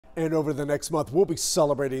And over the next month, we'll be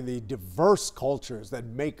celebrating the diverse cultures that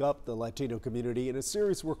make up the Latino community in a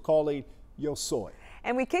series we're calling Yo Soy.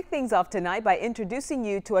 And we kick things off tonight by introducing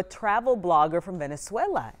you to a travel blogger from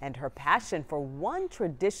Venezuela and her passion for one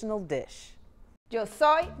traditional dish. Yo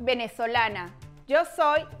soy venezolana. Yo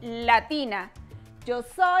soy latina. Yo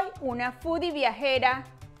soy una foodie viajera.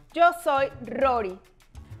 Yo soy Rory.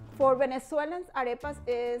 For Venezuelans, arepas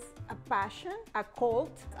is a passion, a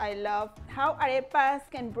cult. I love how arepas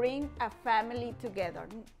can bring a family together.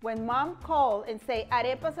 When mom calls and say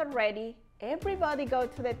arepas are ready, everybody go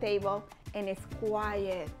to the table and it's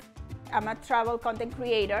quiet. I'm a travel content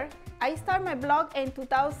creator. I started my blog in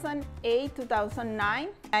 2008, 2009.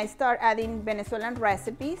 I started adding Venezuelan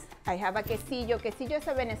recipes. I have a quesillo. Quesillo is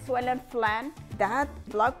a Venezuelan flan. That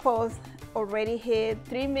blog post already hit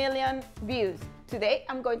 3 million views. Today,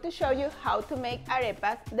 I'm going to show you how to make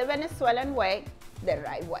arepas the Venezuelan way, the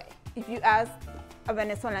right way. If you ask a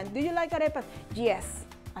Venezuelan, do you like arepas? Yes,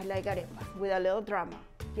 I like arepas, with a little drama.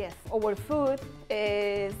 Yes, our food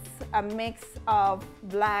is a mix of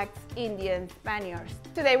blacks, Indians, Spaniards.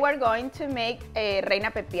 Today we're going to make a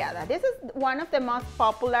reina pepiada. This is one of the most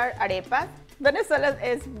popular arepas. Venezuela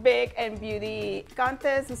is big in beauty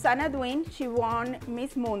contest. Susana Duin, she won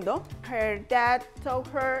Miss Mundo. Her dad told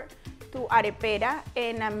her to arepera,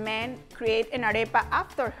 and a man create an arepa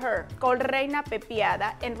after her called reina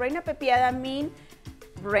pepiada. And reina pepiada mean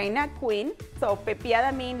reina queen, so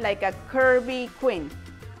pepiada mean like a curvy queen.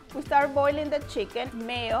 We start boiling the chicken.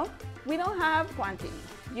 Mayo, we don't have quantity.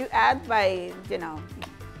 You add by,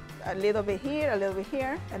 a little bit here, a little bit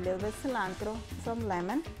here, a little bit cilantro, some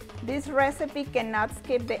lemon. This recipe cannot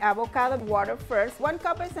skip the avocado water first. 1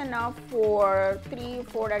 cup is enough for 3 or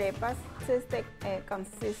 4 arepas. This is the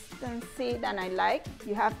consistency that I like.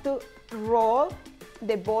 You have to roll.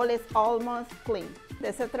 The bowl is almost clean.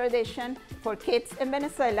 There's a tradition for kids in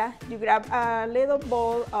Venezuela. You grab a little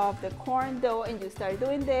bowl of the corn dough and you start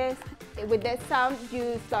doing this. With that sound,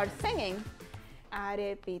 you start singing.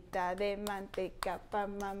 Arepita de manteca pa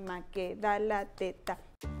mamá que da la teta.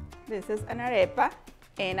 This is an arepa,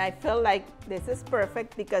 and I feel like this is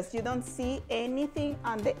perfect because you don't see anything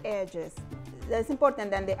on the edges. That's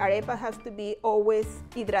important, and the arepa has to be always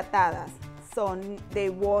hidratadas so they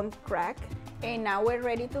won't crack. And now we're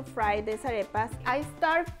ready to fry these arepas. I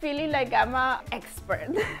start feeling like I'm an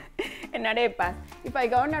expert in arepas. If I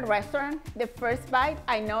go in a restaurant, the first bite,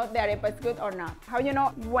 I know the arepa is good or not. How you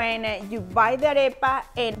know? When you bite the arepa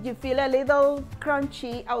and you feel a little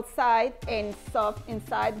crunchy outside and soft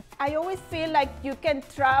inside. I always feel like you can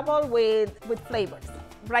travel with flavors.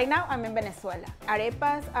 Right now, I'm in Venezuela.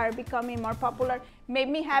 Arepas are becoming more popular. Made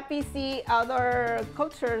me happy see other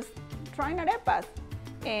cultures trying arepas.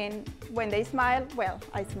 And when they smile, well,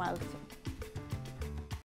 I smile too.